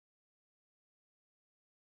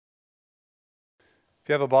If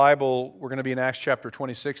you have a Bible, we're going to be in Acts chapter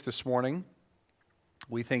 26 this morning.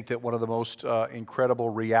 We think that one of the most incredible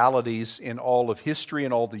realities in all of history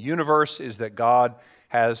and all the universe is that God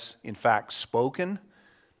has, in fact, spoken.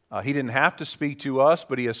 He didn't have to speak to us,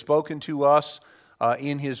 but He has spoken to us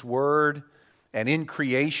in His Word and in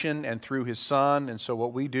creation and through His Son. And so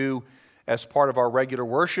what we do as part of our regular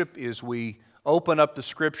worship is we open up the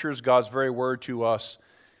Scriptures, God's very Word to us,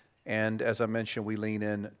 and as I mentioned, we lean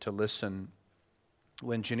in to listen.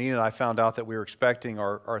 When Janine and I found out that we were expecting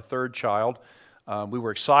our third child, we were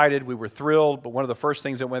excited, we were thrilled, but one of the first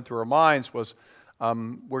things that went through our minds was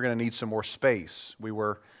we're going to need some more space. We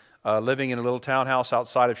were living in a little townhouse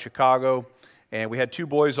outside of Chicago, and we had two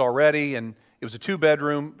boys already, and it was a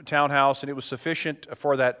two-bedroom townhouse, and it was sufficient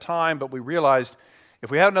for that time, but we realized if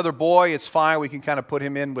we had another boy, it's fine, we can kind of put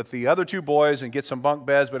him in with the other two boys and get some bunk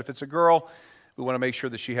beds, but if it's a girl, we want to make sure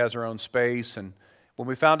that she has her own space. And when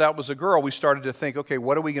we found out it was a girl, we started to think, okay,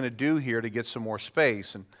 what are we going to do here to get some more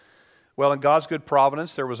space? And well, in God's good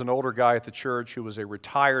providence, there was an older guy at the church who was a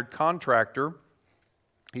retired contractor.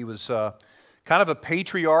 He was kind of a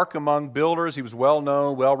patriarch among builders. He was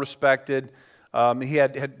well-known, well-respected. He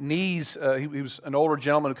had knees. He was an older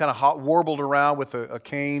gentleman who kind of warbled around with a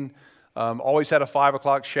cane, always had a 5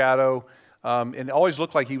 o'clock shadow, and always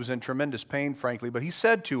looked like he was in tremendous pain, frankly. But he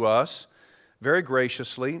said to us, very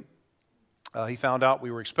graciously, he found out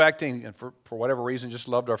we were expecting, and for whatever reason, just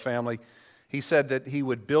loved our family. He said that he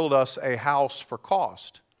would build us a house for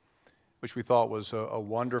cost, which we thought was a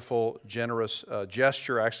wonderful, generous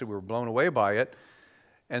gesture. Actually, we were blown away by it.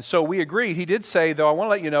 And so we agreed. He did say, though, I want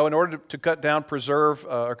to let you know, in order to cut down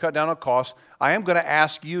on costs, I am going to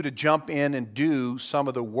ask you to jump in and do some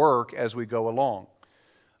of the work as we go along.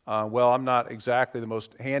 Well, I'm not exactly the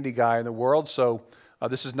most handy guy in the world, so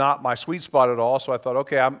this is not my sweet spot at all. So I thought,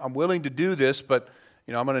 okay, I'm willing to do this, but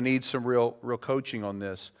I'm going to need some real coaching on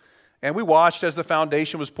this. And we watched as the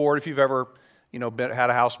foundation was poured. If you've ever had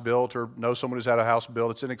a house built or know someone who's had a house built,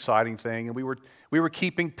 it's an exciting thing. And we were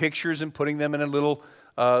keeping pictures and putting them in a little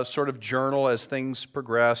sort of journal as things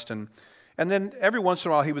progressed. And then every once in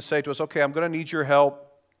a while he would say to us, okay, I'm going to need your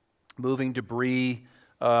help moving debris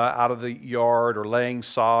out of the yard or laying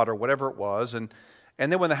sod or whatever it was. And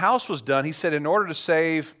then when the house was done, he said, in order to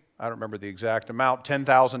save, I don't remember the exact amount,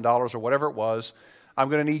 $10,000 or whatever it was, I'm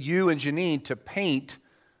going to need you and Janine to paint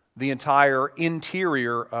the entire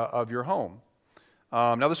interior of your home.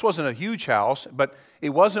 Now, this wasn't a huge house, but it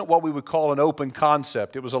wasn't what we would call an open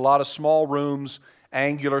concept. It was a lot of small rooms,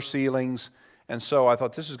 angular ceilings, and so I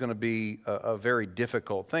thought this is going to be a very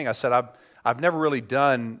difficult thing. I said, I've never really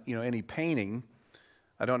done any painting.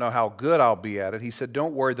 I don't know how good I'll be at it. He said,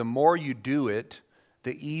 don't worry, the more you do it,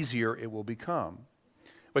 the easier it will become.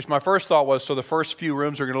 Which my first thought was, so the first few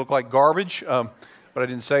rooms are going to look like garbage, but I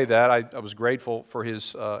didn't say that. I was grateful for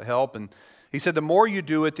his help, and he said, the more you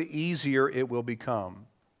do it, the easier it will become.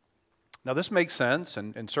 Now this makes sense,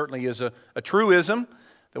 and certainly is a truism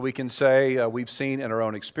that we can say we've seen in our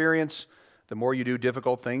own experience. The more you do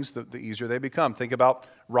difficult things, the easier they become. Think about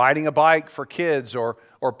riding a bike for kids, or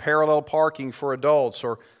parallel parking for adults,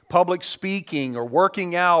 or public speaking, or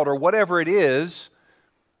working out, or whatever it is.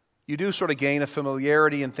 You do sort of gain a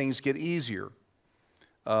familiarity and things get easier.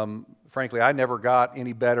 Frankly, I never got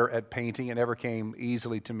any better at painting. It never came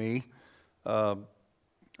easily to me. I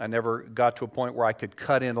never got to a point where I could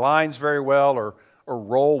cut in lines very well or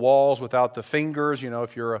roll walls without the fingers.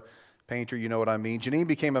 If you're a painter, you know what I mean. Janine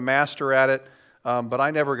became a master at it, but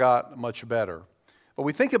I never got much better. But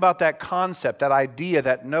we think about that concept, that idea,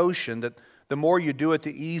 that notion that the more you do it,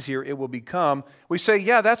 the easier it will become. We say,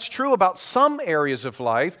 yeah, that's true about some areas of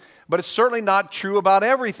life, but it's certainly not true about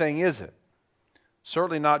everything, is it?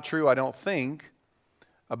 Certainly not true, I don't think,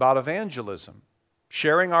 about evangelism,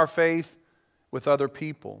 sharing our faith with other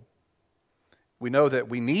people. We know that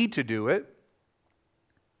we need to do it.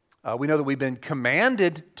 We know that we've been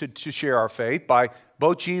commanded to share our faith by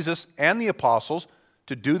both Jesus and the apostles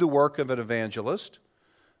to do the work of an evangelist.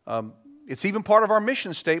 It's even part of our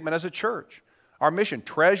mission statement as a church. Our mission,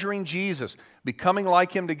 treasuring Jesus, becoming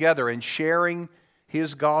like Him together, and sharing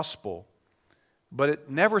His gospel. But it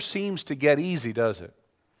never seems to get easy, does it?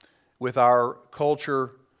 With our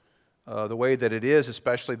culture, the way that it is,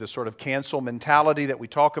 especially the sort of cancel mentality that we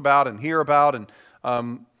talk about and hear about,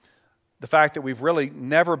 and the fact that we've really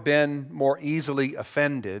never been more easily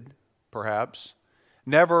offended, perhaps,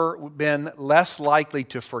 never been less likely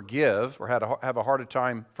to forgive or have a harder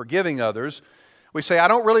time forgiving others. We say, I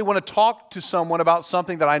don't really want to talk to someone about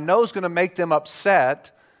something that I know is going to make them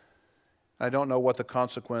upset. I don't know what the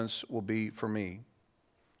consequence will be for me.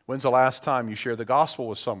 When's the last time you shared the gospel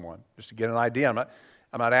with someone? Just to get an idea.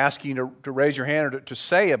 I'm not asking you to raise your hand or to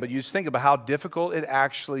say it, but you just think about how difficult it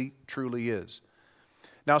actually truly is.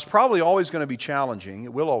 Now, it's probably always going to be challenging.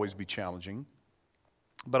 It will always be challenging.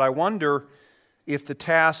 But I wonder if the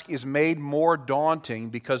task is made more daunting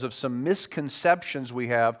because of some misconceptions we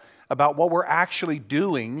have about what we're actually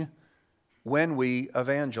doing when we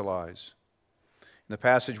evangelize. In the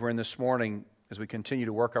passage we're in this morning, as we continue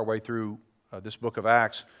to work our way through this book of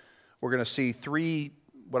Acts, we're going to see three,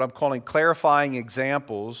 what I'm calling clarifying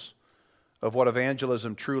examples of what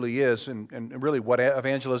evangelism truly is and really what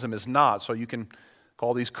evangelism is not. So you can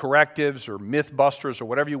call these correctives or myth busters or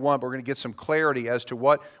whatever you want, but we're going to get some clarity as to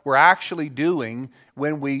what we're actually doing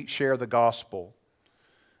when we share the gospel.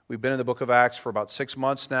 We've been in the book of Acts for about 6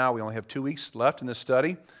 months now. We only have 2 weeks left in this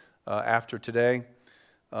study after today.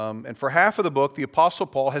 And for half of the book, the Apostle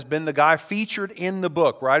Paul has been the guy featured in the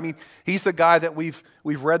book, right? I mean, he's the guy that we've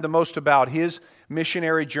read the most about, his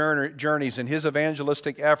missionary journeys and his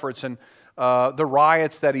evangelistic efforts and the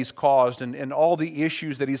riots that he's caused and all the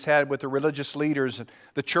issues that he's had with the religious leaders, and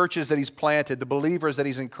the churches that he's planted, the believers that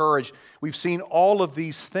he's encouraged. We've seen all of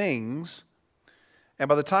these things. And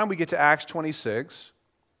by the time we get to Acts 26,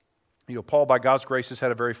 Paul, by God's grace, has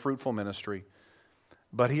had a very fruitful ministry.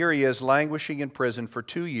 But here he is languishing in prison for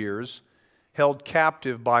 2 years, held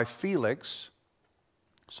captive by Felix,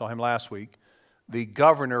 saw him last week, the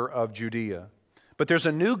governor of Judea. But there's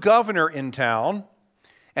a new governor in town,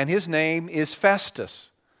 and his name is Festus.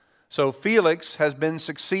 So Felix has been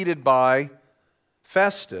succeeded by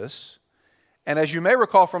Festus. And as you may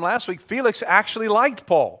recall from last week, Felix actually liked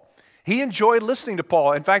Paul. He enjoyed listening to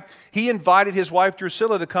Paul. In fact, he invited his wife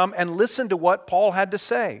Drusilla to come and listen to what Paul had to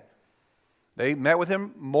say. They met with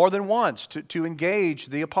him more than once to engage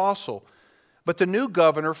the apostle. But the new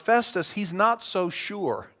governor, Festus, he's not so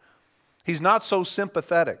sure. He's not so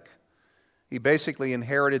sympathetic. He basically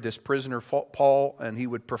inherited this prisoner, Paul, and he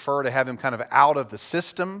would prefer to have him kind of out of the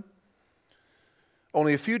system.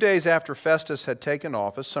 Only a few days after Festus had taken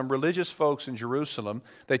office, some religious folks in Jerusalem,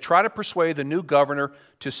 they try to persuade the new governor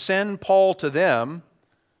to send Paul to them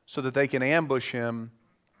so that they can ambush him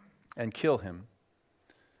and kill him.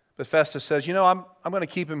 But Festus says, I'm going to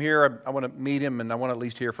keep him here. I want to meet him, and I want to at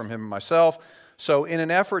least hear from him myself. So in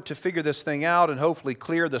an effort to figure this thing out and hopefully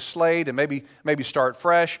clear the slate and maybe start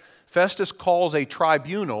fresh, Festus calls a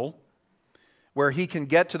tribunal where he can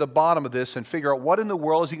get to the bottom of this and figure out what in the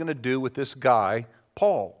world is he going to do with this guy,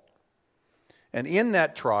 Paul. And in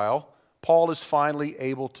that trial, Paul is finally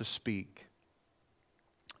able to speak.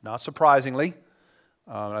 Not surprisingly,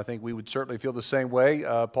 I think we would certainly feel the same way.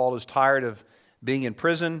 Paul is tired of being in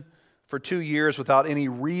prison for 2 years without any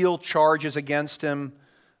real charges against him,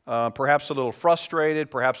 perhaps a little frustrated,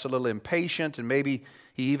 perhaps a little impatient, and maybe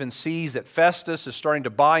he even sees that Festus is starting to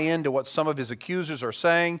buy into what some of his accusers are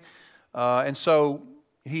saying. And so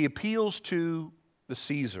he appeals to the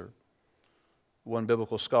Caesar. One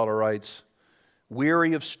biblical scholar writes,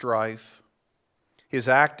 weary of strife, his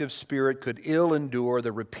active spirit could ill endure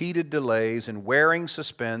the repeated delays and wearing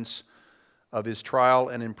suspense of his trial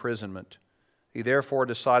and imprisonment. He therefore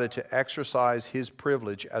decided to exercise his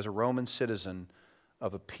privilege as a Roman citizen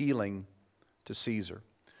of appealing to Caesar.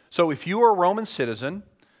 So if you were a Roman citizen,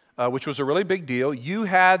 which was a really big deal, you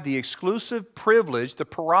had the exclusive privilege, the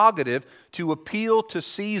prerogative, to appeal to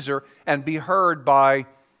Caesar and be heard by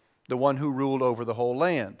the one who ruled over the whole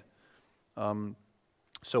land.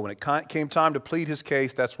 So when it came time to plead his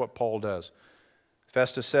case, that's what Paul does.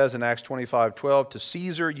 Festus says in Acts 25:12, to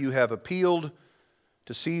Caesar you have appealed,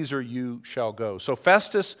 to Caesar you shall go. So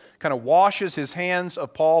Festus kind of washes his hands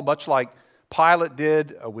of Paul, much like Pilate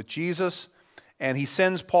did with Jesus, and he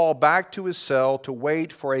sends Paul back to his cell to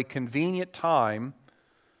wait for a convenient time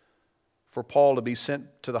for Paul to be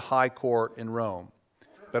sent to the high court in Rome.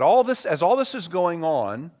 But as all this is going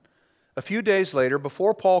on, a few days later,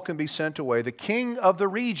 before Paul can be sent away, the king of the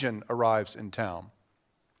region arrives in town.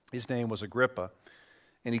 His name was Agrippa,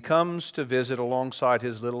 and he comes to visit alongside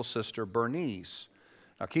his little sister Bernice.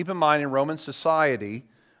 Now keep in mind, in Roman society,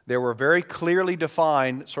 there were very clearly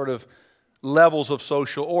defined sort of levels of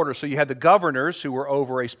social order. So you had the governors who were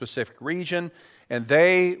over a specific region, and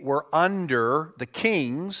they were under the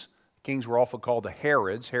kings. Kings were often called the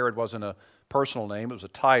Herods. Herod wasn't a personal name, it was a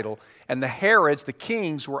title. And the Herods, the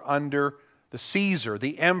kings, were under the Caesar,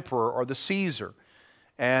 the emperor or the Caesar.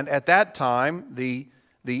 And at that time, the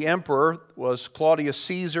emperor was Claudius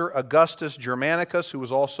Caesar Augustus Germanicus, who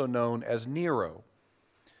was also known as Nero.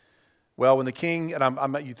 Well, when the king,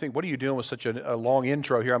 and you think, what are you doing with such a long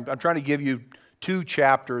intro here? I'm trying to give you 2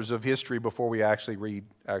 chapters of history before we actually read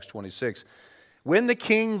Acts 26. When the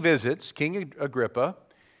king visits, King Agrippa,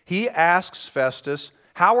 he asks Festus,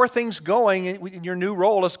 how are things going in your new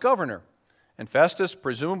role as governor? And Festus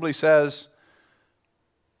presumably says,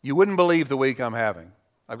 you wouldn't believe the week I'm having.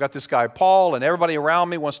 I've got this guy Paul, and everybody around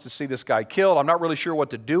me wants to see this guy killed. I'm not really sure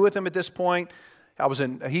what to do with him at this point.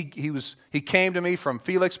 He came to me from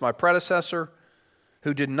Felix, my predecessor,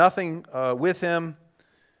 who did nothing with him.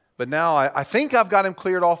 But now I think I've got him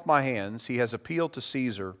cleared off my hands. He has appealed to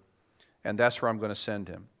Caesar, and that's where I'm going to send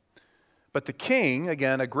him. But the king,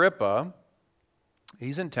 again, Agrippa,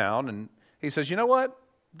 he's in town, and he says, you know what?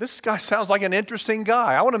 This guy sounds like an interesting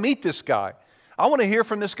guy. I want to meet this guy. I want to hear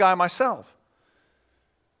from this guy myself.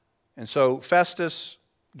 And so Festus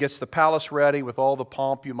gets the palace ready with all the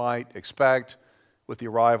pomp you might expect with the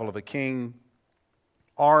arrival of a king,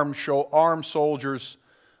 armed soldiers,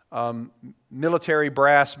 military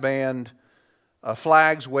brass band,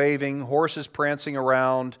 flags waving, horses prancing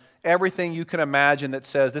around, everything you can imagine that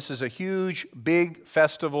says this is a huge, big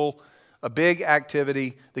festival, a big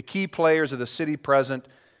activity, the key players of the city present,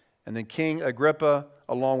 and then King Agrippa,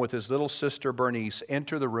 along with his little sister Bernice,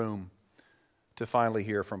 enter the room to finally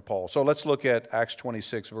hear from Paul. So let's look at Acts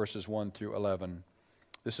 26, verses 1 through 11.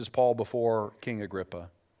 This is Paul before King Agrippa.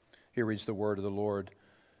 Here reads the word of the Lord.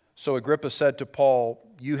 So Agrippa said to Paul,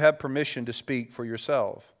 you have permission to speak for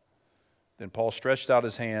yourself. Then Paul stretched out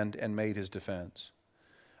his hand and made his defense.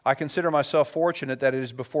 I consider myself fortunate that it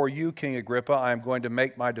is before you, King Agrippa, I am going to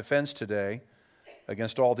make my defense today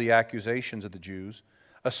against all the accusations of the Jews,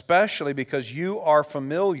 especially because you are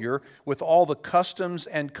familiar with all the customs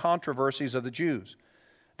and controversies of the Jews.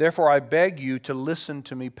 Therefore, I beg you to listen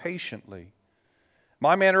to me patiently.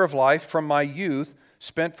 My manner of life from my youth,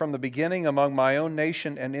 spent from the beginning among my own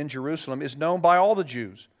nation and in Jerusalem, is known by all the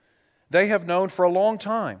Jews. They have known for a long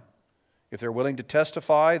time, if they're willing to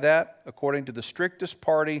testify, that, according to the strictest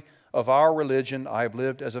party of our religion, I have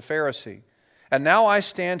lived as a Pharisee. And now I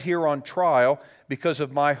stand here on trial because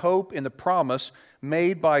of my hope in the promise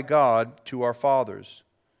made by God to our fathers,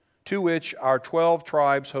 to which our 12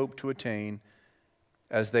 tribes hope to attain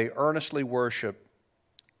as they earnestly worship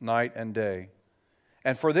night and day.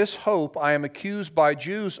 And for this hope I am accused by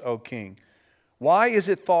Jews, O king. Why is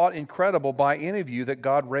it thought incredible by any of you that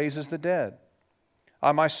God raises the dead?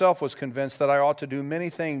 I myself was convinced that I ought to do many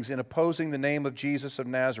things in opposing the name of Jesus of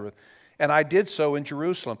Nazareth, and I did so in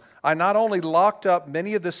Jerusalem. I not only locked up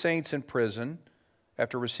many of the saints in prison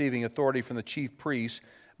after receiving authority from the chief priests,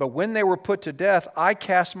 but when they were put to death, I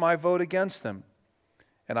cast my vote against them.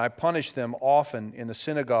 And I punished them often in the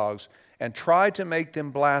synagogues and tried to make them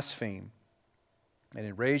blaspheme. And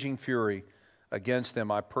in raging fury against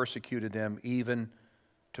them, I persecuted them even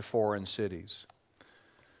to foreign cities.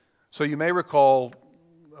 So you may recall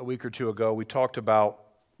a week or two ago, we talked about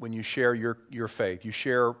when you share your faith, you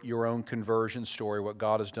share your own conversion story, what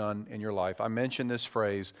God has done in your life. I mentioned this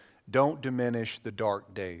phrase, don't diminish the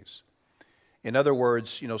dark days. In other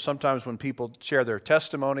words, sometimes when people share their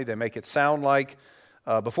testimony, they make it sound like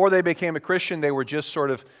before they became a Christian, they were just sort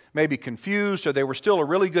of maybe confused, or they were still a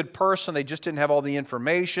really good person. They just didn't have all the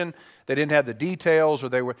information. They didn't have the details,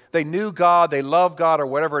 or they knew God, they loved God, or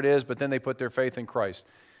whatever it is, but then they put their faith in Christ.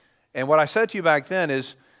 And what I said to you back then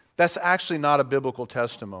is that's actually not a biblical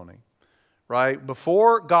testimony, right?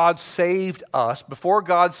 Before God saved us, before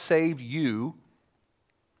God saved you,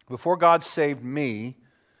 before God saved me,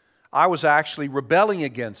 I was actually rebelling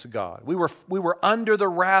against God. We were under the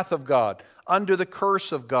wrath of God, under the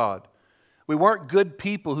curse of God. We weren't good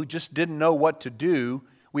people who just didn't know what to do.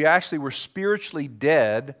 We actually were spiritually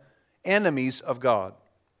dead, enemies of God.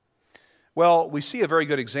 Well, we see a very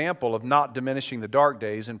good example of not diminishing the dark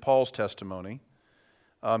days in Paul's testimony.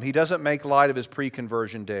 He doesn't make light of his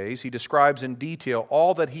pre-conversion days. He describes in detail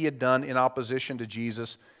all that he had done in opposition to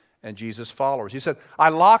Jesus and Jesus' followers. He said, I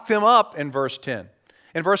locked them up in verse 10.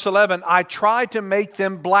 In verse 11, I tried to make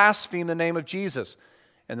them blaspheme the name of Jesus.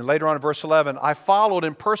 And then later on in verse 11, I followed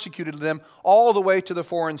and persecuted them all the way to the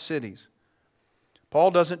foreign cities.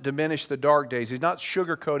 Paul doesn't diminish the dark days. He's not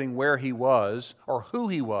sugarcoating where he was or who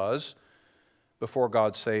he was before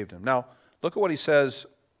God saved him. Now, look at what he says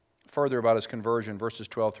further about his conversion, verses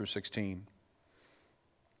 12 through 16.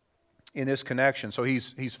 In this connection, so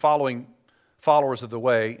he's following followers of the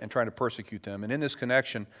way and trying to persecute them. And in this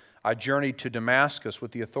connection, I journeyed to Damascus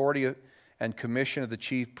with the authority and commission of the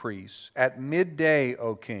chief priests. At midday,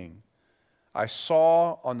 O king, I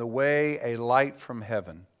saw on the way a light from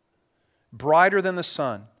heaven, brighter than the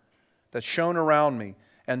sun, that shone around me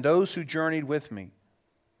and those who journeyed with me.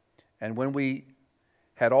 And when we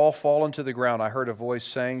had all fallen to the ground, I heard a voice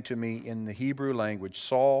saying to me in the Hebrew language,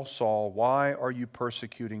 Saul, Saul, why are you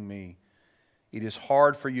persecuting me? It is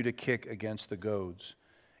hard for you to kick against the goads.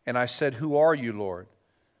 And I said, Who are you, Lord?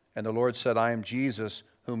 And the Lord said, I am Jesus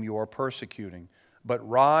whom you are persecuting. But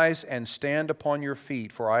rise and stand upon your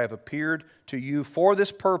feet, for I have appeared to you for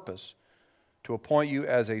this purpose, to appoint you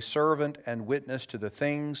as a servant and witness to the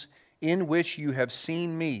things in which you have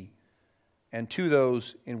seen me, and to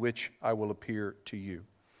those in which I will appear to you.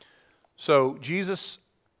 So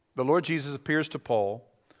the Lord Jesus appears to Paul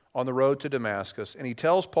on the road to Damascus, and he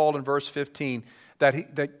tells Paul in verse 15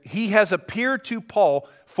 that he has appeared to Paul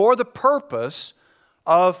for the purpose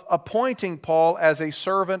of appointing Paul as a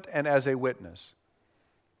servant and as a witness.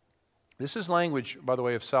 This is language, by the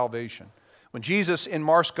way, of salvation. When Jesus in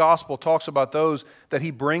Mark's gospel talks about those that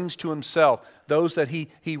he brings to himself, those that he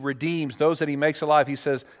redeems, those that he makes alive, he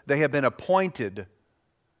says they have been appointed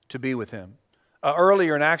to be with him.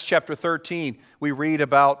 Earlier in Acts chapter 13, we read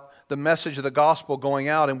about the message of the gospel going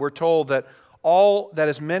out, and we're told that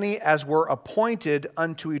as many as were appointed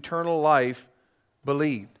unto eternal life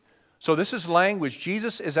believed. So this is language.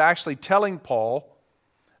 Jesus is actually telling Paul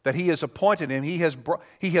that he has appointed him, he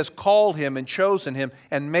has called him and chosen him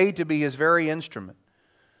and made to be his very instrument.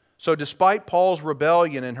 So despite Paul's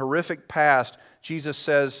rebellion and horrific past, Jesus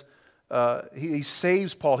says he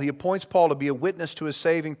saves Paul. He appoints Paul to be a witness to his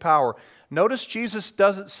saving power. Notice Jesus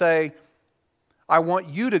doesn't say, I want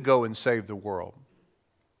you to go and save the world.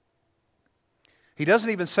 He doesn't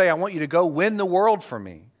even say, I want you to go win the world for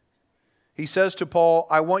me. He says to Paul,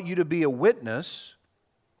 I want you to be a witness,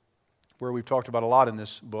 where we've talked about a lot in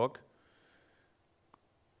this book,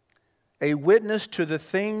 a witness to the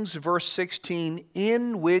things, verse 16,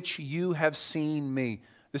 in which you have seen me.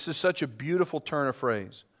 This is such a beautiful turn of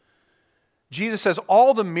phrase. Jesus says,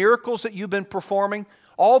 all the miracles that you've been performing,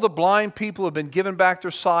 all the blind people who have been given back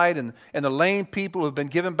their sight, and the lame people who have been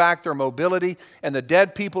given back their mobility, and the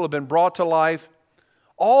dead people who have been brought to life,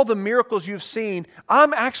 all the miracles you've seen,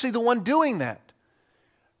 I'm actually the one doing that.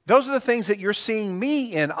 Those are the things that you're seeing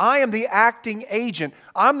me in. I am the acting agent.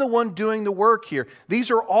 I'm the one doing the work here.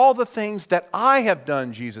 These are all the things that I have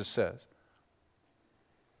done, Jesus says.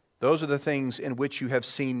 Those are the things in which you have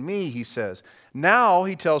seen me, he says. Now,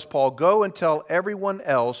 he tells Paul, go and tell everyone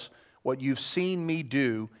else what you've seen me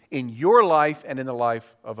do in your life and in the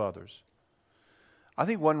life of others. I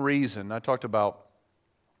think one reason, I talked about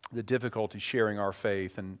the difficulty sharing our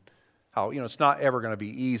faith and how, it's not ever going to be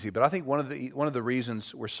easy, but I think one of the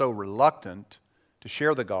reasons we're so reluctant to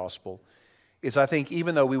share the gospel is I think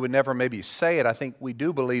even though we would never maybe say it, I think we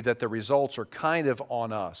do believe that the results are kind of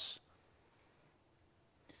on us.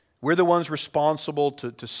 We're the ones responsible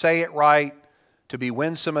to say it right, to be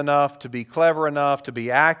winsome enough, to be clever enough, to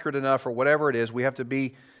be accurate enough, or whatever it is. We have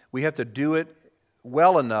to do it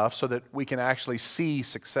well enough so that we can actually see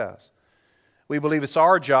success. We believe it's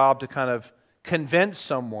our job to kind of convince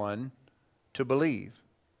someone to believe.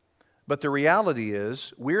 But the reality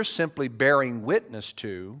is, we're simply bearing witness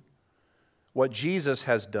to what Jesus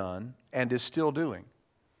has done and is still doing.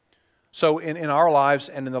 So in our lives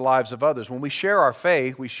and in the lives of others, when we share our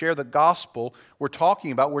faith, we share the gospel, we're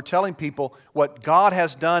telling people what God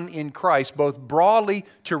has done in Christ, both broadly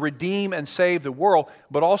to redeem and save the world,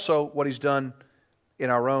 but also what He's done in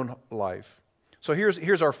our own life. So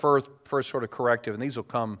here's our first sort of corrective, and these will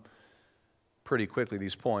come pretty quickly,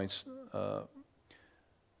 these points.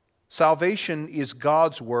 Salvation is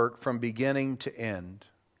God's work from beginning to end.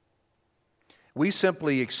 We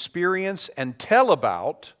simply experience and tell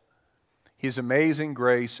about His amazing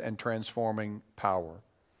grace and transforming power.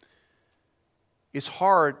 It's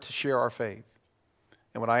hard to share our faith.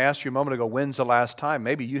 And when I asked you a moment ago, when's the last time?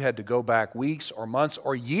 Maybe you had to go back weeks or months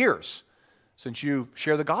or years since you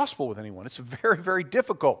shared the gospel with anyone. It's very, very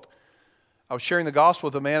difficult. I was sharing the gospel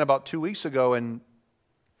with a man about 2 weeks ago, and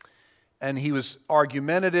he was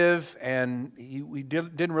argumentative, and he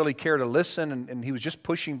didn't really care to listen, and he was just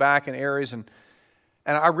pushing back in areas, and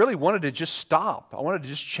I really wanted to just stop. I wanted to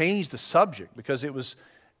just change the subject because he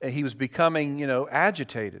was becoming,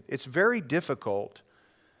 agitated. It's very difficult,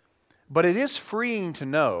 but it is freeing to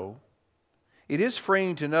know. It is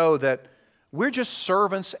freeing to know that we're just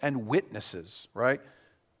servants and witnesses, right?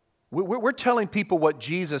 We're telling people what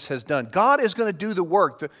Jesus has done. God is going to do the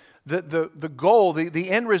work. The goal, the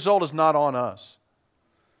end result is not on us.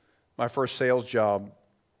 My first sales job,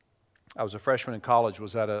 I was a freshman in college,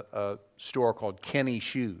 was at a store called Kenny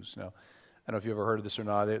Shoes. Now, I don't know if you've ever heard of this or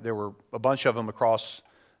not. There were a bunch of them across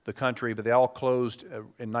the country, but they all closed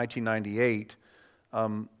in 1998.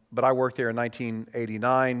 But I worked there in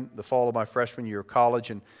 1989, the fall of my freshman year of college,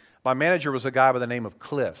 and my manager was a guy by the name of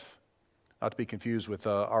Cliff. Not to be confused with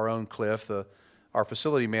our own Cliff, our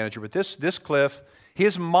facility manager, but this Cliff,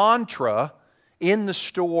 his mantra in the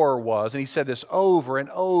store was, and he said this over and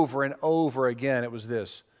over and over again, it was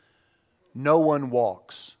this: no one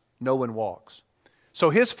walks no one walks. So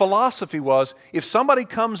his philosophy was, if somebody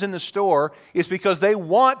comes in the store, it's because they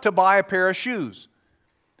want to buy a pair of shoes.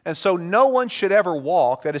 And so no one should ever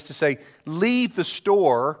walk, that is to say, leave the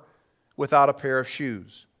store without a pair of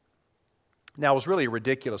shoes. Now, it was really a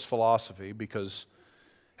ridiculous philosophy because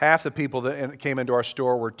half the people that came into our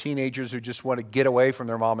store were teenagers who just want to get away from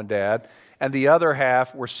their mom and dad, and the other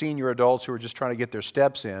half were senior adults who were just trying to get their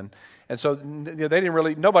steps in. And so nobody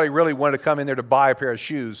really wanted to come in there to buy a pair of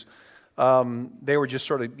shoes. They were just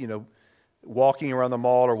sort of, walking around the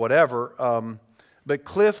mall or whatever. But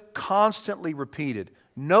Cliff constantly repeated,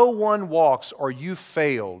 no one walks or you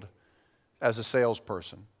failed as a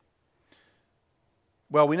salesperson.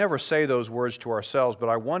 Well, we never say those words to ourselves, but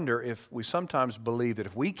I wonder if we sometimes believe that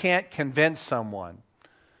if we can't convince someone,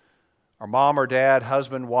 our mom or dad,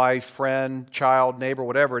 husband, wife, friend, child, neighbor,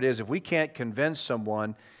 whatever it is, if we can't convince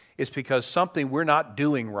someone, it's because something we're not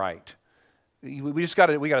doing right. We got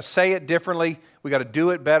to say it differently, we got to do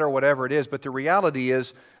it better, whatever it is, but the reality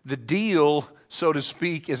is the deal, so to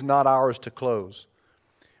speak, is not ours to close.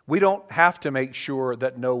 We don't have to make sure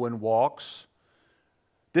that no one walks.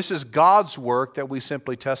 This is God's work that we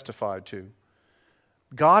simply testify to.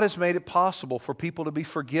 God has made it possible for people to be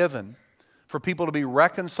forgiven, for people to be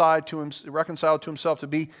reconciled to Himself, to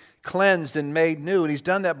be cleansed and made new. And He's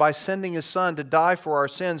done that by sending His Son to die for our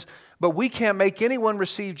sins. But we can't make anyone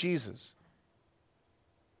receive Jesus.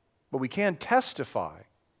 But we can testify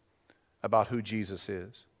about who Jesus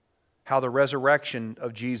is, how the resurrection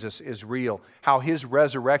of Jesus is real, how His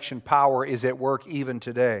resurrection power is at work even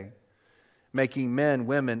today, making men,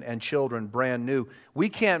 women, and children brand new. We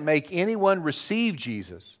can't make anyone receive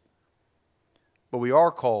Jesus, but we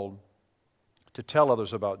are called to tell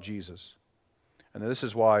others about Jesus. And this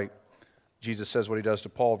is why Jesus says what He does to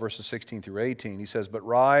Paul, verses 16 through 18. He says, "But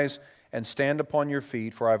rise and stand upon your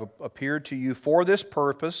feet, for I have appeared to you for this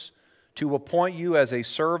purpose, to appoint you as a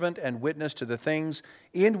servant and witness to the things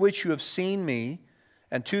in which you have seen me,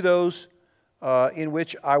 and to those in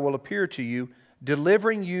which I will appear to you,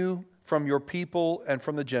 delivering you from your people and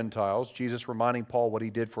from the Gentiles," Jesus reminding Paul what He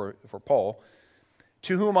did for Paul,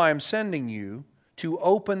 "to whom I am sending you, to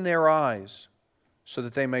open their eyes, so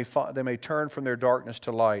that they may turn from their darkness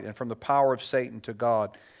to light, and from the power of Satan to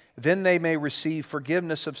God. Then they may receive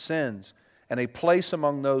forgiveness of sins, and a place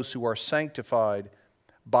among those who are sanctified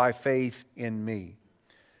by faith in me."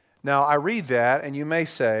 Now, I read that, and you may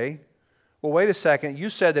say, well, wait a second,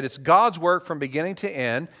 you said that it's God's work from beginning to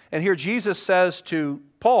end, and here Jesus says to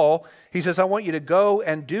Paul, He says, I want you to go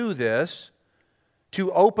and do this,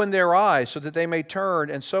 to open their eyes so that they may turn,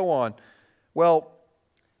 and so on. Well,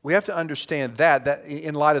 we have to understand that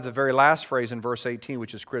in light of the very last phrase in verse 18,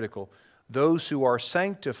 which is critical. Those who are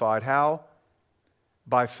sanctified, how?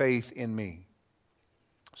 By faith in me.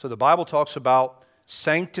 So the Bible talks about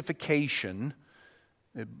sanctification.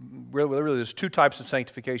 Really, there's two types of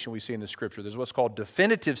sanctification we see in the Scripture. There's what's called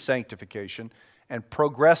definitive sanctification and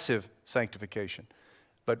progressive sanctification.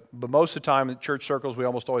 But most of the time in church circles, we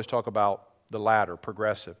almost always talk about the latter,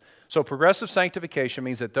 progressive. So progressive sanctification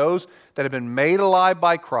means that those that have been made alive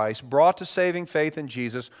by Christ, brought to saving faith in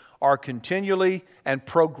Jesus, are continually and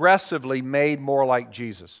progressively made more like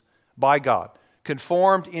Jesus by God,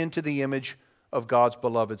 conformed into the image of God's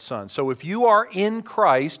beloved Son. So if you are in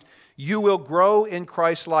Christ, you will grow in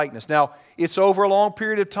Christ's likeness. Now, it's over a long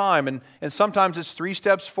period of time, and sometimes it's 3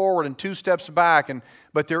 steps forward and 2 steps back,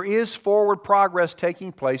 but there is forward progress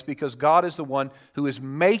taking place because God is the one who is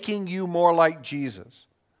making you more like Jesus.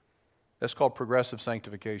 That's called progressive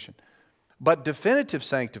sanctification. But definitive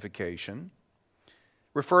sanctification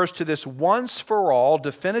refers to this once-for-all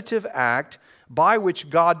definitive act by which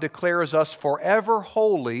God declares us forever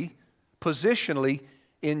holy, positionally,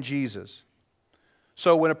 in Jesus.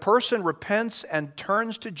 So when a person repents and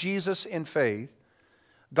turns to Jesus in faith,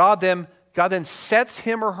 God then sets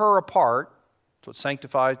him or her apart. That's what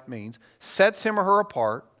sanctified means. Sets him or her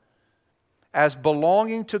apart as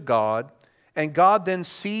belonging to God, and God then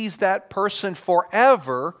sees that person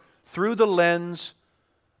forever through the lens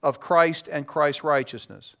of Christ and Christ's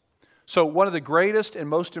righteousness. So one of the greatest and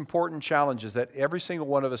most important challenges that every single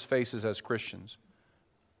one of us faces as Christians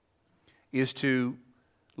is to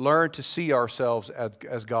learn to see ourselves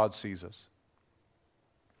as God sees us.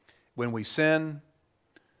 When we sin,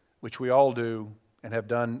 which we all do and have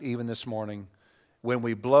done even this morning, when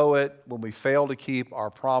we blow it, when we fail to keep our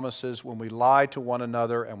promises, when we lie to one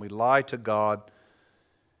another and we lie to God,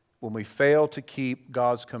 when we fail to keep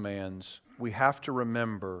God's commands, we have to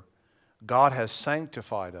remember God has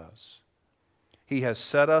sanctified us. He has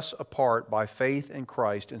set us apart by faith in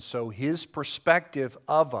Christ, and so His perspective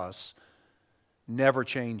of us never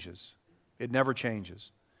changes. It never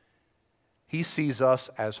changes. He sees us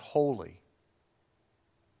as holy,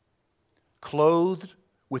 clothed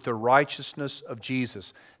with the righteousness of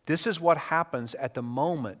Jesus. This is what happens at the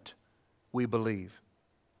moment we believe.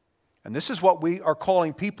 And this is what we are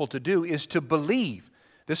calling people to do, is to believe.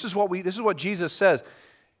 This is what Jesus says.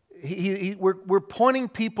 We're pointing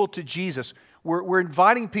people to Jesus. We're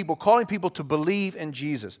inviting people, calling people to believe in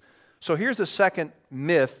Jesus. So here's the second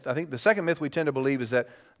myth. I think the second myth we tend to believe is that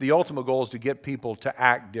the ultimate goal is to get people to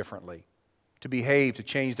act differently, to behave, to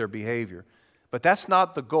change their behavior. But that's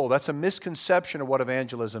not the goal. That's a misconception of what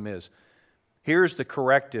evangelism is. Here's the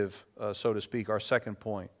corrective, so to speak, our second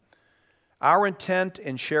point. Our intent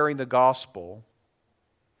in sharing the gospel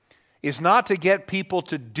is not to get people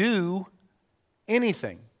to do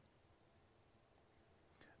anything,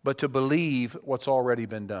 but to believe what's already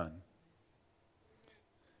been done.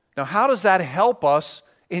 Now, how does that help us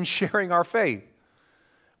in sharing our faith?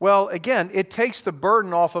 Well, again, it takes the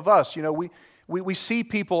burden off of us. You know, we see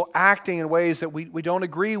people acting in ways that we don't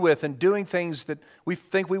agree with and doing things that we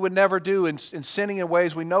think we would never do and sinning in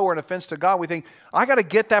ways we know are an offense to God. We think, I got to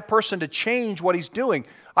get that person to change what he's doing.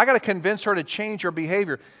 I got to convince her to change her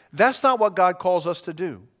behavior. That's not what God calls us to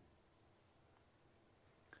do.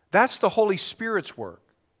 That's the Holy Spirit's work.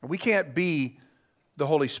 We can't be the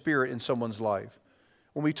Holy Spirit in someone's life.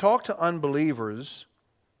 When we talk to unbelievers,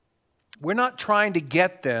 we're not trying to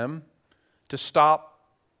get them to stop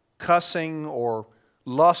cussing or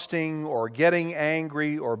lusting or getting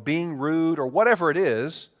angry or being rude or whatever it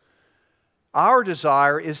is. Our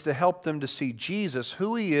desire is to help them to see Jesus,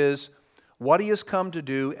 who He is, what He has come to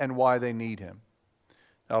do, and why they need Him.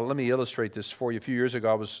 Now, let me illustrate this for you. A few years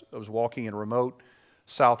ago, I was walking in a remote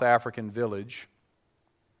South African village,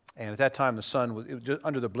 and at that time the sun was just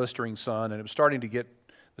under the blistering sun, and it was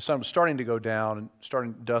the sun was starting to go down,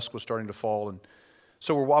 and dusk was starting to fall, and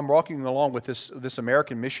so I'm walking along with this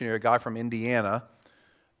American missionary, a guy from Indiana,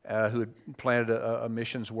 who had planted a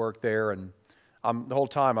missions work there, and the whole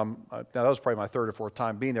time now that was probably my third or fourth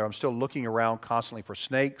time being there. I'm still looking around constantly for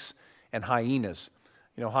snakes and hyenas.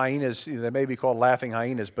 You know, hyenas, they may be called laughing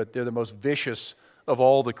hyenas, but they're the most vicious of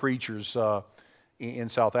all the creatures in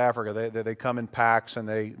South Africa. They come in packs, and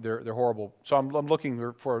they're horrible. So I'm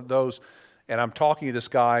looking for those, and I'm talking to this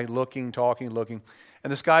guy, looking.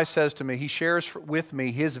 And this guy says to me, he shares with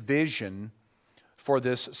me his vision for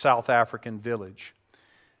this South African village.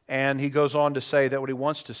 And he goes on to say that what he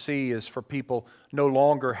wants to see is for people no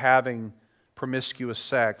longer having promiscuous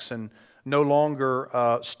sex and no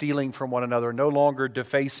longer stealing from one another, no longer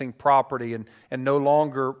defacing property, and no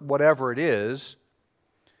longer whatever it is.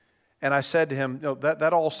 And I said to him, no,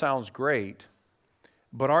 that all sounds great,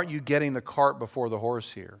 but aren't you getting the cart before the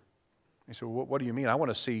horse here? He said, well, what do you mean? I want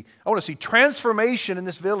to see transformation in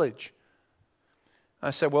this village.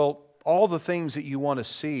 I said, well, all the things that you want to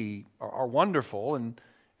see are wonderful, and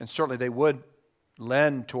certainly they would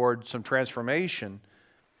lend toward some transformation,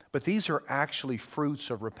 but these are actually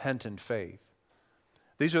fruits of repentant faith.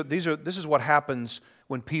 This is what happens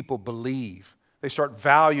when people believe. They start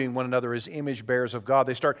valuing one another as image bearers of God.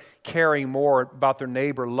 They start caring more about their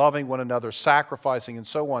neighbor, loving one another, sacrificing, and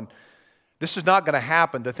so on. This is not going to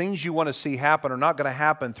happen. The things you want to see happen are not going to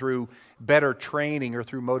happen through better training or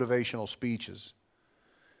through motivational speeches.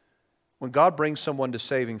 When God brings someone to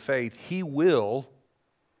saving faith, He will,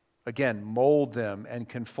 again, mold them and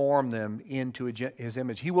conform them into His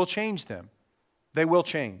image. He will change them. They will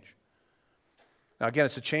change. Now, again,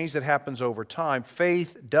 it's a change that happens over time.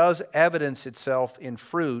 Faith does evidence itself in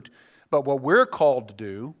fruit, but what we're called to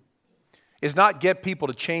do is not get people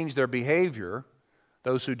to change their behavior,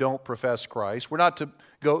 those who don't profess Christ. We're not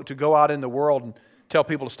to go out in the world and tell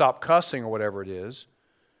people to stop cussing or whatever it is.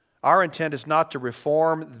 Our intent is not to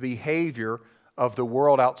reform the behavior of the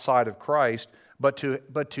world outside of Christ, but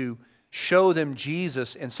to show them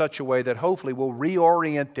Jesus in such a way that hopefully will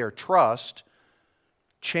reorient their trust,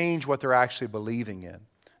 change what they're actually believing in.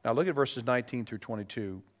 Now look at verses 19 through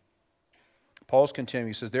 22. Paul's continuing.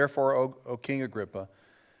 He says, therefore, O King Agrippa,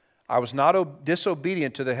 I was not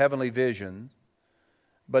disobedient to the heavenly vision,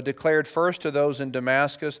 but declared first to those in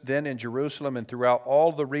Damascus, then in Jerusalem, and throughout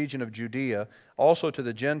all the region of Judea, also to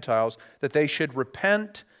the Gentiles, that they should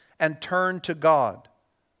repent and turn to God,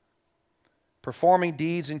 performing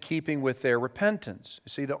deeds in keeping with their repentance. You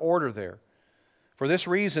see the order there. For this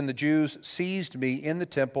reason the Jews seized me in the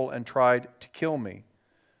temple and tried to kill me.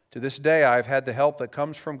 To this day I have had the help that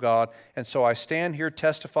comes from God, and so I stand here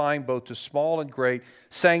testifying both to small and great,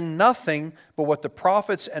 saying nothing but what the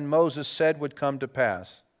prophets and Moses said would come to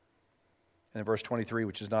pass. And in verse 23,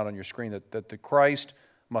 which is not on your screen, that the Christ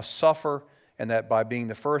must suffer and that by being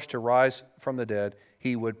the first to rise from the dead,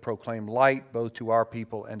 He would proclaim light both to our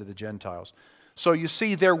people and to the Gentiles. So you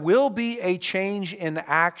see, there will be a change in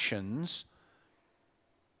actions,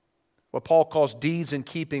 what Paul calls deeds in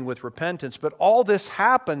keeping with repentance. But all this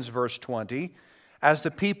happens, verse 20, as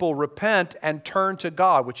the people repent and turn to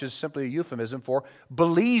God, which is simply a euphemism for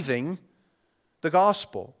believing the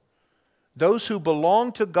gospel. Those who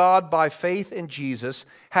belong to God by faith in Jesus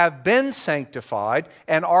have been sanctified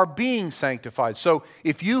and are being sanctified. So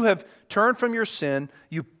if you have turned from your sin,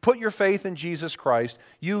 you put your faith in Jesus Christ,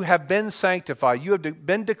 you have been sanctified. You have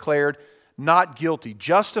been declared not guilty,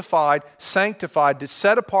 justified, sanctified,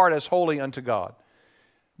 set apart as holy unto God.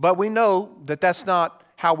 But we know that that's not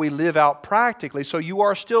how we live out practically, so you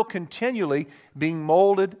are still continually being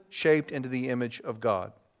molded, shaped into the image of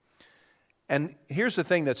God. And here's the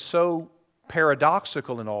thing that's so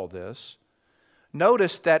paradoxical in all this.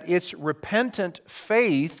 Notice that it's repentant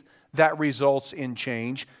faith that results in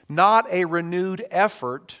change, not a renewed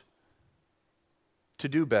effort to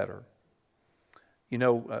do better. You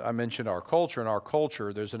know, I mentioned our culture. In our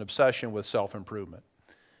culture, there's an obsession with self-improvement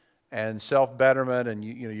and self-betterment. And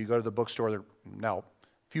you go to the bookstore. Now,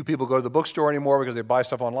 few people go to the bookstore anymore because they buy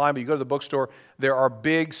stuff online. But you go to the bookstore, there are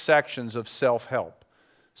big sections of self-help,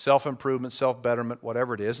 self-improvement, self-betterment,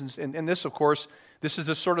 whatever it is. And this, of course, this is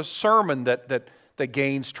the sort of sermon that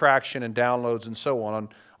gains traction and downloads and so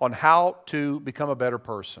on how to become a better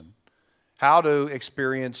person, how to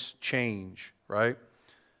experience change, right?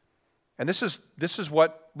 And this is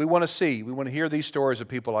what we want to see. We want to hear these stories of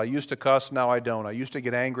people. I used to cuss, now I don't. I used to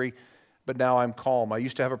get angry, but now I'm calm. I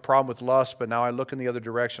used to have a problem with lust, but now I look in the other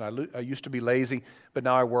direction. I used to be lazy, but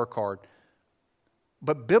now I work hard.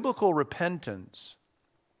 But biblical repentance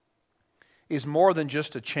is more than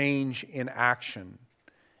just a change in action.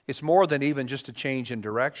 It's more than even just a change in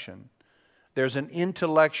direction. There's an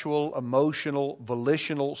intellectual, emotional,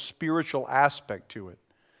 volitional, spiritual aspect to it.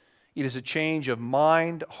 It is a change of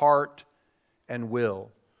mind, heart, and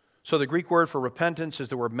will. So the Greek word for repentance is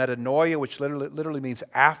the word metanoia, which literally means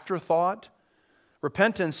afterthought.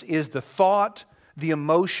 Repentance is the thought, the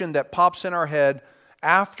emotion that pops in our head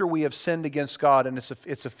after we have sinned against God, and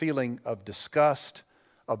it's a feeling of disgust,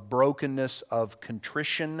 of brokenness, of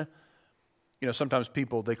contrition. You know, sometimes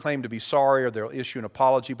people, they claim to be sorry or they'll issue an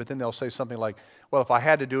apology, but then they'll say something like, well, if I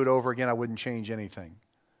had to do it over again, I wouldn't change anything.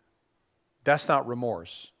 That's not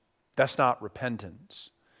remorse. That's not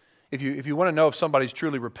repentance. If you want to know if somebody's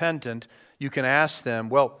truly repentant, you can ask them,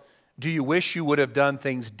 well, do you wish you would have done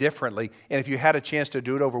things differently? And if you had a chance to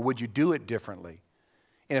do it over, would you do it differently?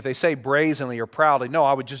 And if they say brazenly or proudly, no,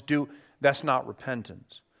 I would just do, that's not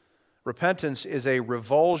repentance. Repentance is a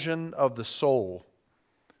revulsion of the soul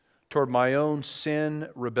toward my own sin,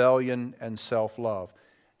 rebellion, and self-love.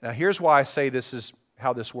 Now here's why I say this is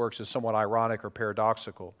how this works is somewhat ironic or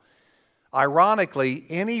paradoxical. Ironically,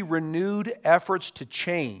 any renewed efforts to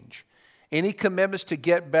change, any commitments to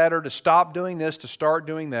get better, to stop doing this, to start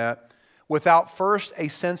doing that, without first a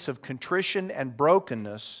sense of contrition and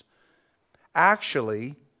brokenness,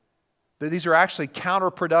 actually, these are actually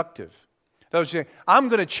counterproductive. Those saying, I'm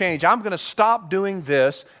going to change, I'm going to stop doing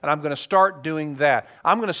this, and I'm going to start doing that.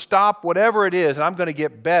 I'm going to stop whatever it is, and I'm going to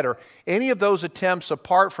get better. Any of those attempts,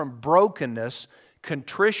 apart from brokenness,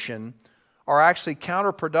 contrition, are actually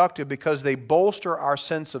counterproductive because they bolster our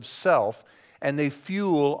sense of self and they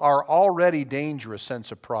fuel our already dangerous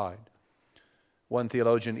sense of pride. One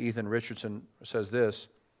theologian, Ethan Richardson, says this,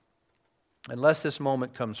 unless this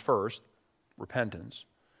moment comes first, repentance,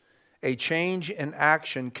 a change in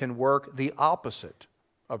action can work the opposite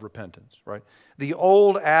of repentance, right? The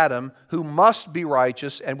old Adam, who must be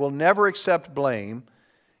righteous and will never accept blame,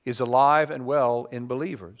 is alive and well in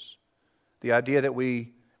believers. The idea that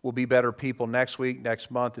we will be better people next week, next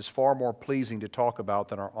month, is far more pleasing to talk about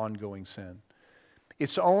than our ongoing sin.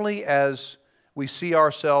 It's only as we see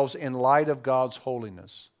ourselves in light of God's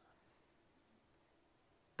holiness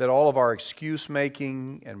that all of our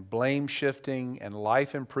excuse-making and blame-shifting and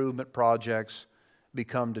life improvement projects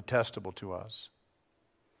become detestable to us.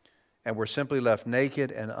 And we're simply left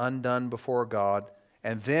naked and undone before God,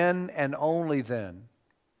 and then and only then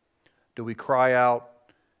do we cry out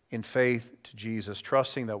in faith to Jesus,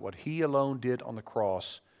 trusting that what He alone did on the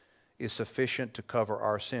cross is sufficient to cover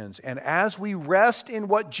our sins. And as we rest in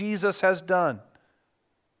what Jesus has done,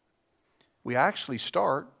 we actually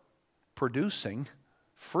start producing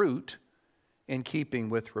fruit in keeping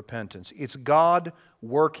with repentance. It's God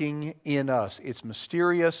working in us. It's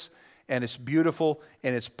mysterious and it's beautiful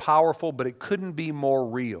and it's powerful, but it couldn't be more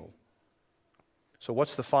real. So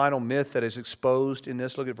what's the final myth that is exposed in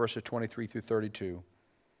this? Look at verses 23 through 32.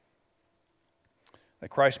 that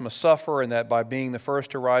Christ must suffer, and that by being the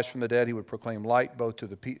first to rise from the dead, he would proclaim light both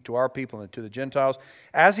to our people and to the Gentiles.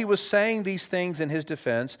 As he was saying these things in his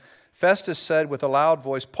defense, Festus said with a loud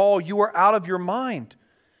voice, Paul, you are out of your mind.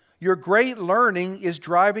 Your great learning is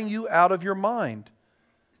driving you out of your mind.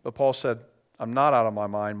 But Paul said, I'm not out of my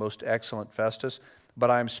mind, most excellent Festus, but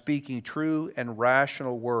I am speaking true and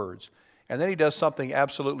rational words. And then he does something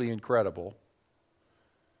absolutely incredible.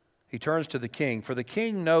 He turns to the king, for the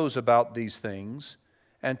king knows about these things,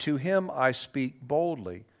 and to him I speak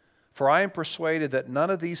boldly. For I am persuaded that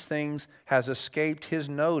none of these things has escaped his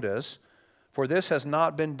notice, for this has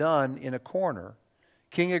not been done in a corner.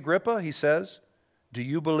 King Agrippa, he says, do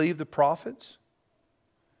you believe the prophets?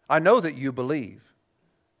 I know that you believe.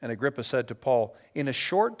 And Agrippa said to Paul, in a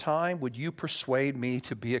short time would you persuade me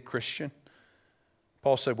to be a Christian?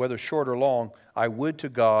 Paul said, whether short or long, I would to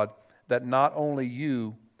God that not only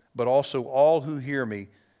you, but also all who hear me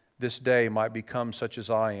this day might become such as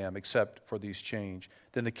I am, except for these change.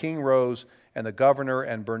 Then the king rose, and the governor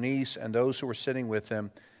and Bernice and those who were sitting with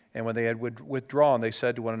him, and when they had withdrawn, they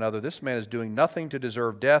said to one another, this man is doing nothing to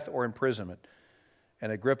deserve death or imprisonment.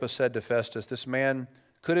 And Agrippa said to Festus, this man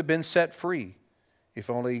could have been set free if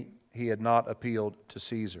only he had not appealed to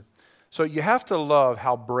Caesar. So you have to love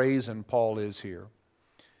how brazen Paul is here.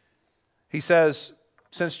 He says,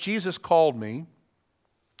 since Jesus called me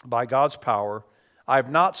by God's power, I have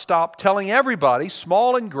not stopped telling everybody,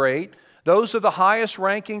 small and great, those of the highest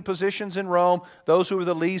ranking positions in Rome, those who are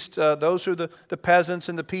the least, those who are the peasants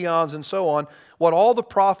and the peons and so on, what all the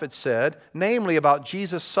prophets said, namely about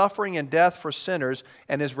Jesus' suffering and death for sinners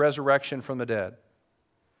and his resurrection from the dead.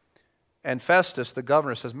 And Festus, the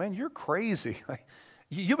governor, says, man, you're crazy.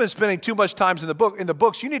 You've been spending too much time in the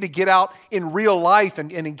books. You need to get out in real life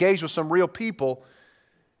and engage with some real people.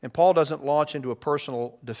 And Paul doesn't launch into a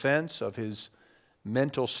personal defense of his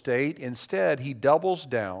mental state. Instead, he doubles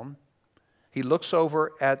down. He looks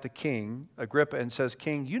over at the king, Agrippa, and says,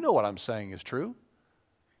 King, you know what I'm saying is true.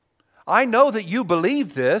 I know that you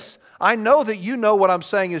believe this. I know that you know what I'm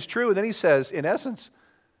saying is true. And then he says, in essence,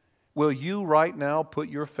 will you right now put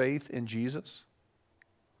your faith in Jesus?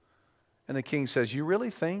 And the king says, you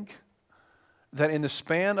really think that in the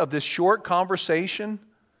span of this short conversation,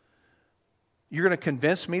 you're going to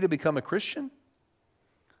convince me to become a Christian?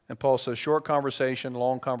 And Paul says, short conversation,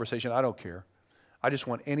 long conversation, I don't care. I just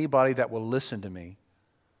want anybody that will listen to me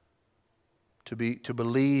to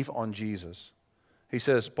believe on Jesus.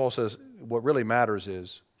 Paul says, what really matters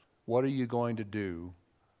is, what are you going to do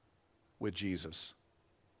with Jesus?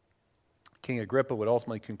 King Agrippa would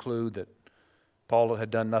ultimately conclude that Paul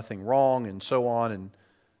had done nothing wrong and so on.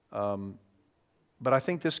 But I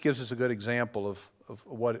think this gives us a good example of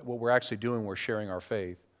what we're actually doing when we're sharing our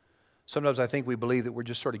faith. Sometimes I think we believe that we're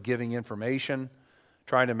just sort of giving information,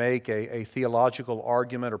 trying to make a theological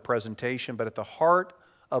argument or presentation, but at the heart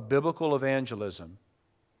of biblical evangelism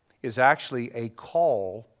is actually a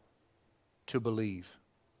call to believe.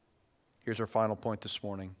 Here's our final point this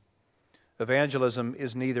morning. Evangelism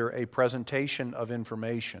is neither a presentation of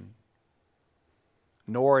information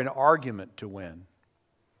nor an argument to win,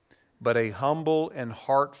 but a humble and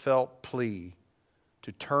heartfelt plea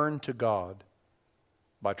to turn to God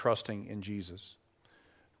by trusting in Jesus.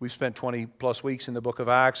 We've spent 20 plus weeks in the book of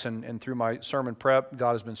Acts, and through my sermon prep,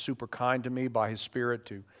 God has been super kind to me by His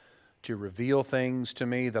Spirit to reveal things to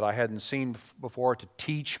me that I hadn't seen before, to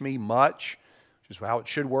teach me much, which is how it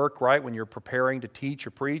should work, right? When you're preparing to teach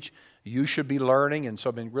or preach, you should be learning, and so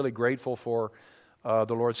I've been really grateful for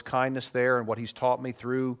the Lord's kindness there and what He's taught me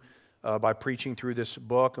through by preaching through this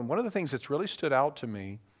book. And one of the things that's really stood out to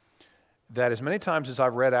me, that as many times as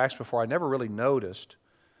I've read Acts before, I never really noticed,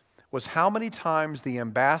 was how many times the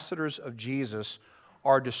ambassadors of Jesus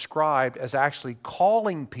are described as actually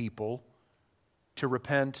calling people to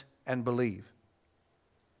repent and believe.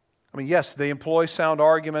 I mean, yes, they employ sound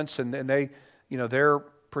arguments and they're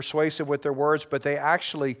persuasive with their words, but they're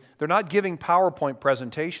not giving PowerPoint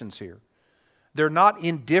presentations here. They're not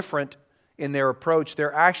indifferent in their approach.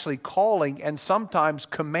 They're actually calling and sometimes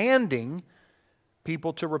commanding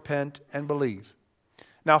people to repent and believe.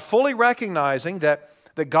 Now, fully recognizing that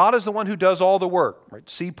God is the one who does all the work. Right?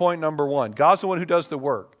 See point number one. God's the one who does the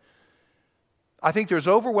work. I think there's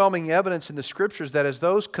overwhelming evidence in the Scriptures that as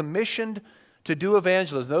those commissioned to do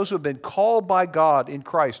evangelism, those who have been called by God in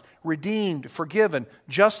Christ, redeemed, forgiven,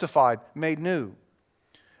 justified, made new,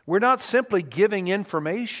 we're not simply giving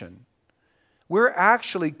information. We're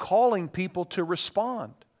actually calling people to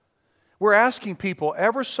respond. We're asking people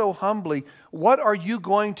ever so humbly, what are you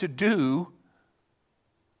going to do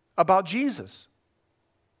about Jesus?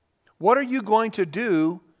 What are you going to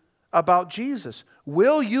do about Jesus?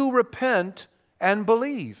 Will you repent and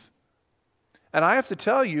believe. And I have to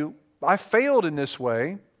tell you, I failed in this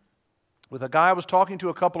way with a guy I was talking to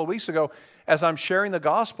a couple of weeks ago. As I'm sharing the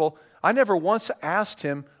gospel, I never once asked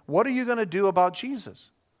him, what are you going to do about Jesus?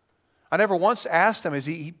 I never once asked him, as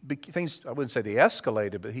things, I wouldn't say they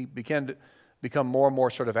escalated, but he began to become more and more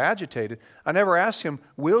sort of agitated. I never asked him,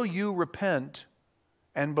 will you repent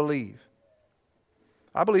and believe?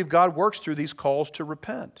 I believe God works through these calls to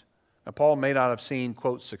repent. Now, Paul may not have seen,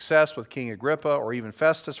 quote, success with King Agrippa or even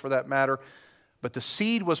Festus for that matter, but the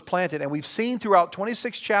seed was planted, and we've seen throughout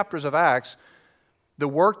 26 chapters of Acts the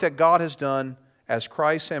work that God has done as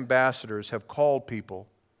Christ's ambassadors have called people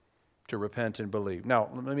to repent and believe. Now,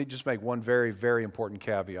 let me just make one very, very important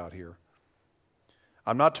caveat here.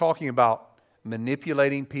 I'm not talking about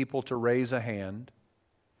manipulating people to raise a hand.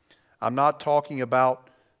 I'm not talking about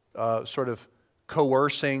sort of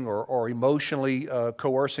coercing or emotionally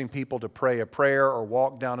coercing people to pray a prayer or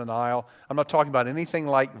walk down an aisle. I'm not talking about anything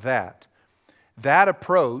like that. That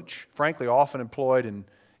approach, frankly, often employed in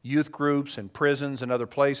youth groups and prisons and other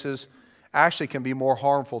places, actually can be more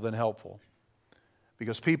harmful than helpful.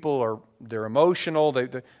 Because people they're emotional,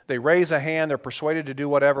 they raise a hand, they're persuaded to do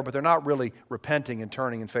whatever, but they're not really repenting and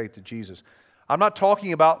turning in faith to Jesus. I'm not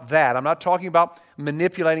talking about that. I'm not talking about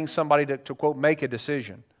manipulating somebody to quote, make a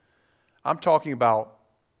decision. I'm talking about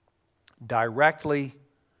directly,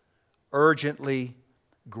 urgently,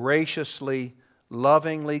 graciously,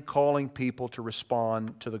 lovingly calling people to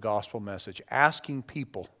respond to the gospel message, asking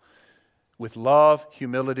people with love,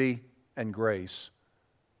 humility, and grace,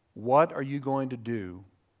 what are you going to do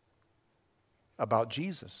about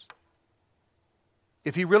Jesus?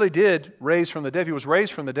 If He really did raise from the dead, if He was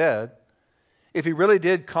raised from the dead, if He really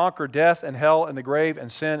did conquer death and hell and the grave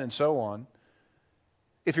and sin and so on,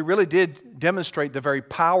 if He really did demonstrate the very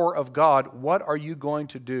power of God, what are you going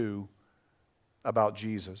to do about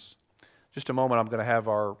Jesus? Just a moment, I'm going to have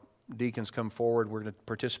our deacons come forward. We're going to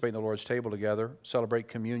participate in the Lord's table together, celebrate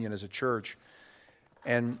communion as a church.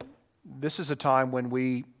 And this is a time when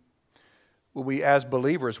we as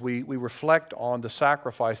believers, we reflect on the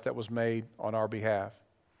sacrifice that was made on our behalf.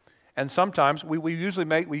 And sometimes,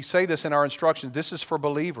 we say this in our instructions, this is for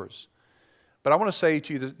believers. But I want to say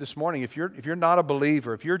to you this morning, if you're not a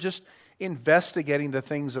believer, if you're just investigating the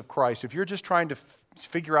things of Christ, if you're just trying to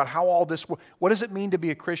figure out how all this, what does it mean to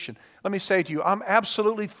be a Christian? Let me say to you, I'm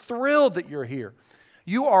absolutely thrilled that you're here.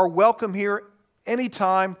 You are welcome here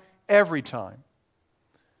anytime, every time.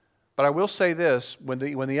 But I will say this, when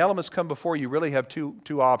the elements come before you, you really have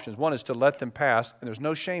two options. One is to let them pass, and there's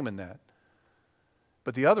no shame in that.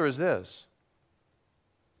 But the other is this.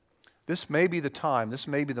 This may be the time, this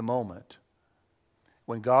may be the moment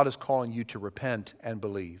when God is calling you to repent and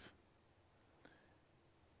believe.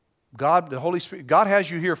 God, the Holy Spirit, God has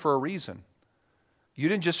you here for a reason. You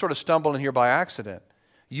didn't just sort of stumble in here by accident.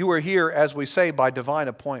 You were here, as we say, by divine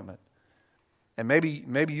appointment. And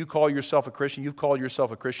maybe you call yourself a Christian. You've called yourself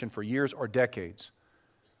a Christian for years or decades.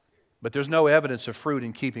 But there's no evidence of fruit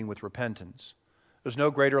in keeping with repentance. There's no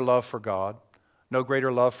greater love for God, no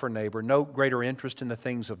greater love for neighbor, no greater interest in the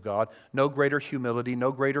things of God, no greater humility,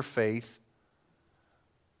 no greater faith.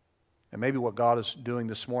 And maybe what God is doing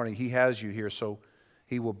this morning, He has you here so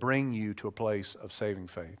He will bring you to a place of saving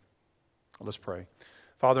faith. Let's pray.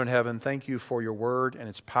 Father in heaven, thank You for Your word and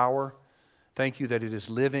its power. Thank You that it is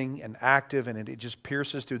living and active and it just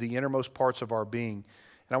pierces through the innermost parts of our being.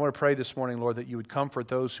 And I want to pray this morning, Lord, that You would comfort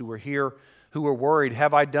those who are here, who are worried,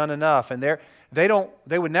 have I done enough? And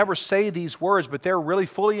they would never say these words, but they're really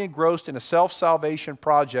fully engrossed in a self-salvation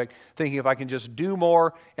project, thinking if I can just do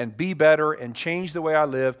more and be better and change the way I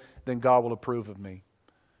live, then God will approve of me.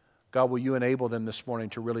 God, will You enable them this morning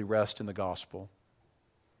to really rest in the gospel,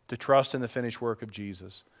 to trust in the finished work of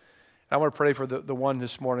Jesus. And I want to pray for the one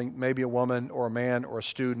this morning, maybe a woman or a man or a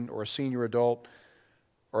student or a senior adult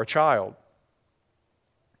or a child,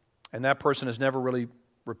 and that person has never really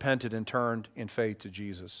repented and turned in faith to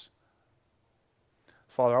Jesus.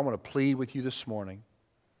 Father, I want to plead with You this morning,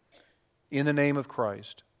 in the name of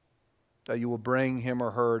Christ, that You will bring him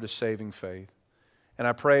or her to saving faith. And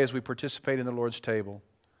I pray as we participate in the Lord's table,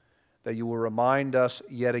 that You will remind us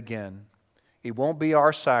yet again, it won't be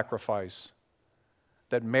our sacrifice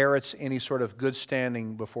that merits any sort of good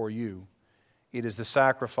standing before You. It is the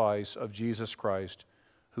sacrifice of Jesus Christ,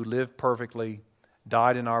 who lived perfectly,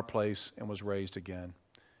 died in our place, and was raised again.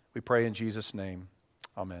 We pray in Jesus' name.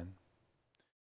 Amen.